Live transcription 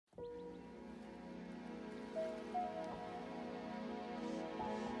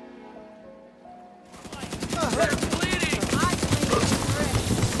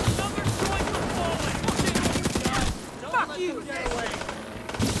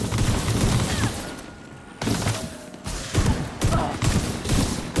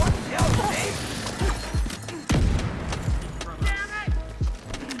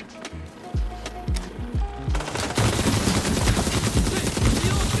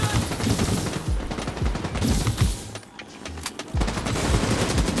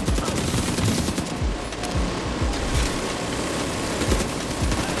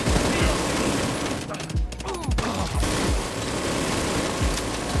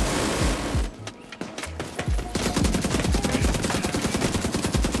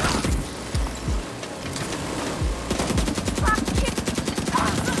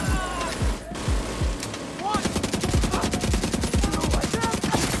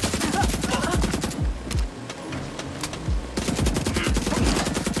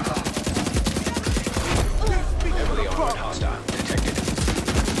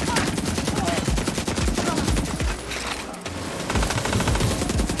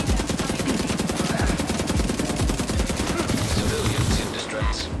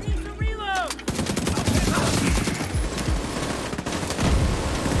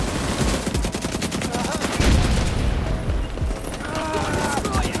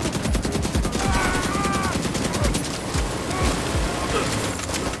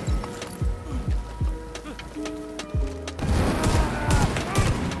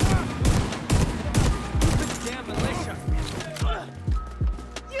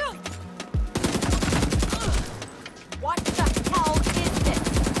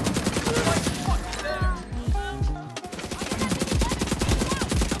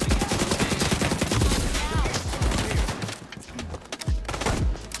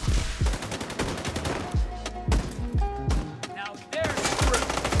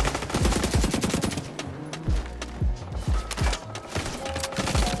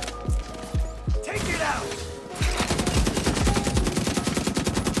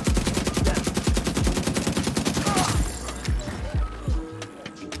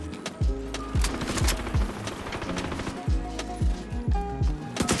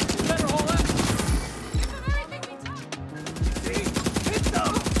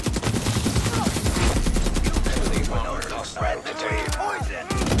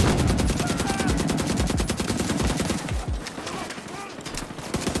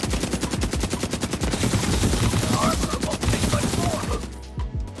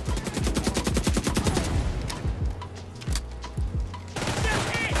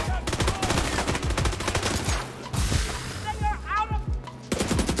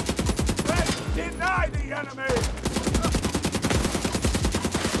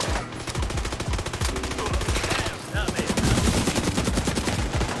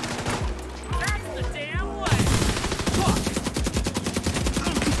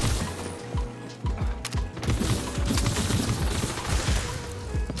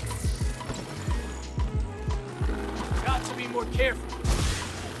more careful.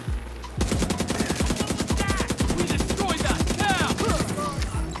 We destroy that now!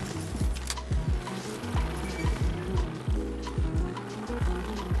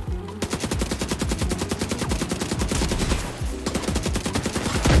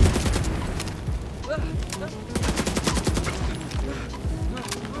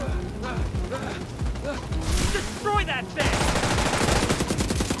 Destroy that thing!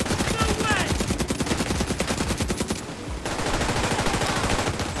 No way!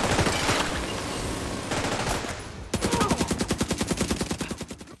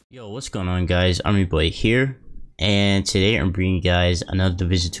 Yo, what's going on, guys? I'm your boy here, and today I'm bringing you guys another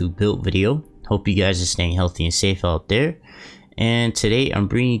Division 2 build video. Hope you guys are staying healthy and safe out there. And today I'm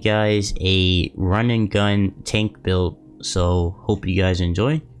bringing you guys a run and gun tank build, so hope you guys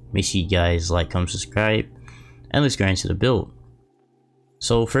enjoy. Make sure you guys like, comment, subscribe, and let's get into the build.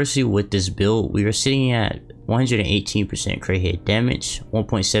 So firstly, with this build, we are sitting at 118% crit hit damage,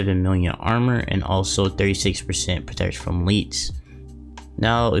 1.7 million armor, and also 36% protection from elites.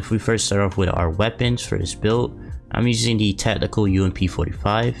 Now, if we first start off with our weapons for this build, I'm using the tactical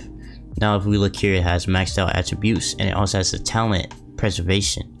UMP45. Now, if we look here, it has maxed out attributes, and it also has the talent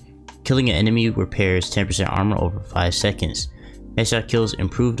preservation. Killing an enemy repairs 10% armor over 5 seconds. Headshot kills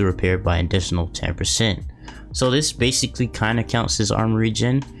improve the repair by an additional 10%. So this basically kind of counts as armor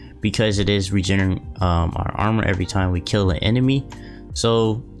regen, because it is regenerating our armor every time we kill an enemy.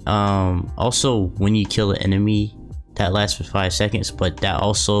 So also when you kill an enemy, that lasts for 5 seconds, but that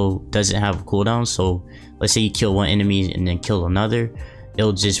also doesn't have a cooldown. So let's say you kill one enemy and then kill another,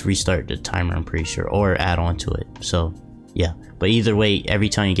 it'll just restart the timer, I'm pretty sure, or add on to it. So yeah, but either way, every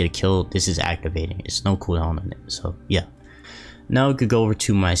time you get a kill, this is activating. It's no cooldown on it. So yeah. Now we could go over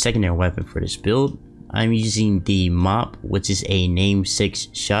to my secondary weapon for this build. I'm using the MOP, which is a name 6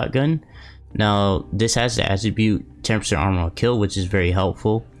 shotgun. Now this has the attribute 10% armor on kill, which is very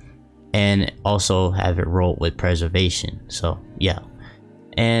helpful, and also have it roll with preservation. So yeah,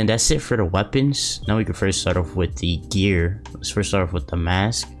 and that's it for the weapons. Now we can first start off with the gear. Let's first start off with the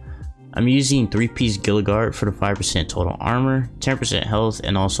mask. I'm using 3-piece Gilligard for the 5% total armor, 10% health,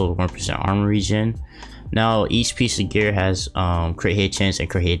 and also 1% armor regen. Now each piece of gear has crit hit chance and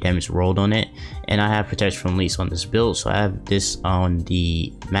crit hit damage rolled on it, and I have protection from elites on this build, so I have this on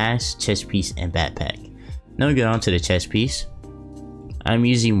the mask, chest piece, and backpack. Now we get on to the chest piece. I'm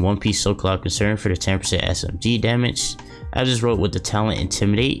using 1-piece So Cloud Concern for the 10% SMG damage. I just wrote with the talent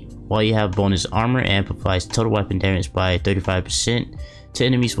Intimidate. While you have bonus armor, amplifies total weapon damage by 35% to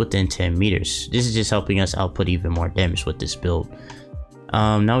enemies within 10 meters. This is just helping us output even more damage with this build.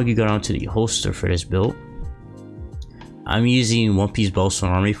 Now we can go down to the holster for this build. I'm using 1-piece Bolster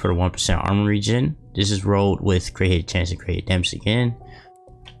Armory for the 1% armor regen. This is rolled with crit hit chance and crit hit damage again.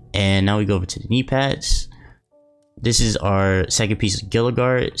 And now we go over to the knee pads. This is our second piece of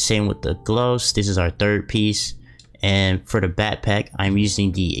Gilligard, same with the gloves. This is our third piece. And for the backpack, I'm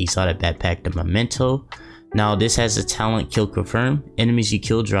using the exotic backpack, the Memento. Now this has a talent Kill Confirm. Enemies you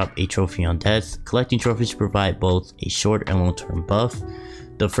kill drop a trophy on death. Collecting trophies provide both a short and long term buff,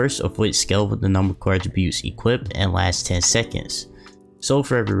 the first of which scale with the number of core attributes equipped and lasts 10 seconds. So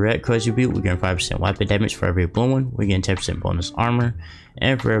for every red core attribute, we're getting 5% weapon damage. For every blue one, we're getting 10% bonus armor.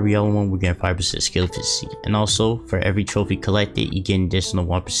 And for every yellow one, we're getting 5% skill efficiency. And also for every trophy collected, you get an additional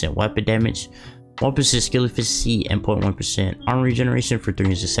 1% weapon damage, 1% skill efficiency, and 0.1% armor regeneration for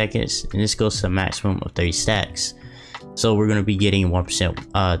 300 seconds, and this goes to a maximum of 30 stacks. So we're going to be getting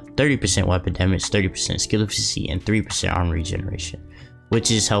 30% weapon damage, 30% skill efficiency, and 3% armor regeneration, which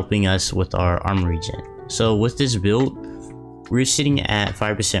is helping us with our armor regen. So with this build, we're sitting at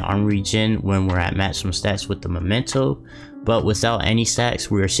 5% armor regen when we're at maximum stacks with the Memento, but without any stacks,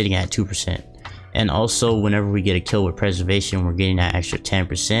 we are sitting at 2%. And also whenever we get a kill with preservation, we're getting that extra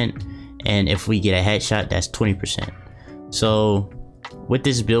 10%. And if we get a headshot, that's 20%. So with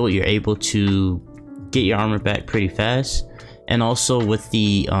this build, you're able to get your armor back pretty fast. And also with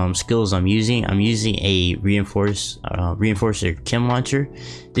the skills I'm using a reinforcer chem launcher.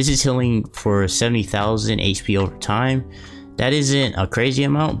 This is healing for 70,000 HP over time. That isn't a crazy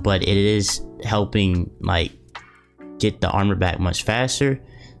amount, but it is helping like get the armor back much faster.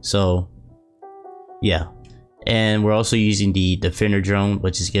 So yeah. And we're also using the Defender drone,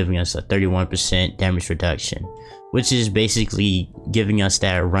 which is giving us a 31% damage reduction, which is basically giving us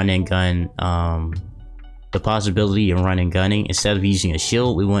that run and gun, the possibility of run and gunning. Instead of using a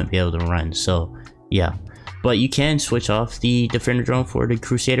shield, we wouldn't be able to run. So yeah, but you can switch off the Defender drone for the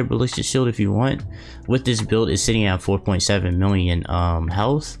Crusader ballistic shield if you want. With this build, it's sitting at 4.7 million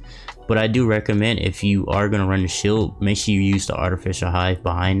health, but I do recommend, if you are going to run the shield, make sure you use the artificial hive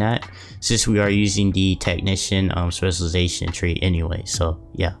behind that, since we are using the technician specialization trait anyway. So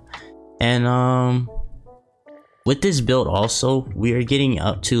yeah. And with this build also, we are getting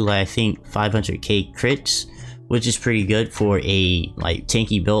up to like, I think 500k crits, which is pretty good for a like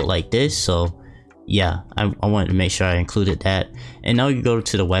tanky build like this. So yeah, I wanted to make sure I included that. And now you go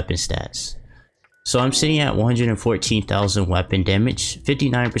to the weapon stats. So I'm sitting at 114,000 weapon damage,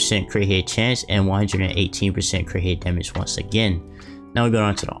 59% crit hit chance, and 118% crit hit damage once again. Now we go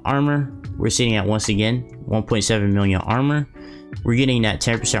on to the armor. We're sitting at, once again, 1.7 million armor. We're getting that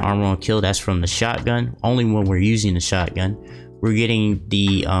 10% armor on kill, that's from the shotgun, only when we're using the shotgun. We're getting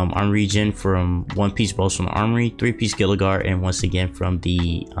the armor regen from 1-piece bolts from the armory, 3-piece Gilligar, and once again from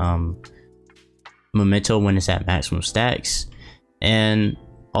the memento when it's at maximum stacks. And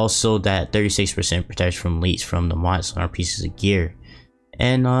also that 36% protection from leaks from the mods on our pieces of gear.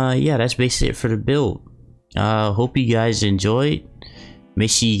 And yeah, that's basically it for the build. Hope you guys enjoyed. Make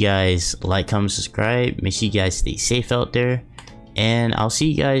sure you guys like, comment, subscribe. Make sure you guys stay safe out there, and I'll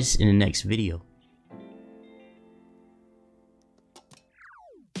see you guys in the next video.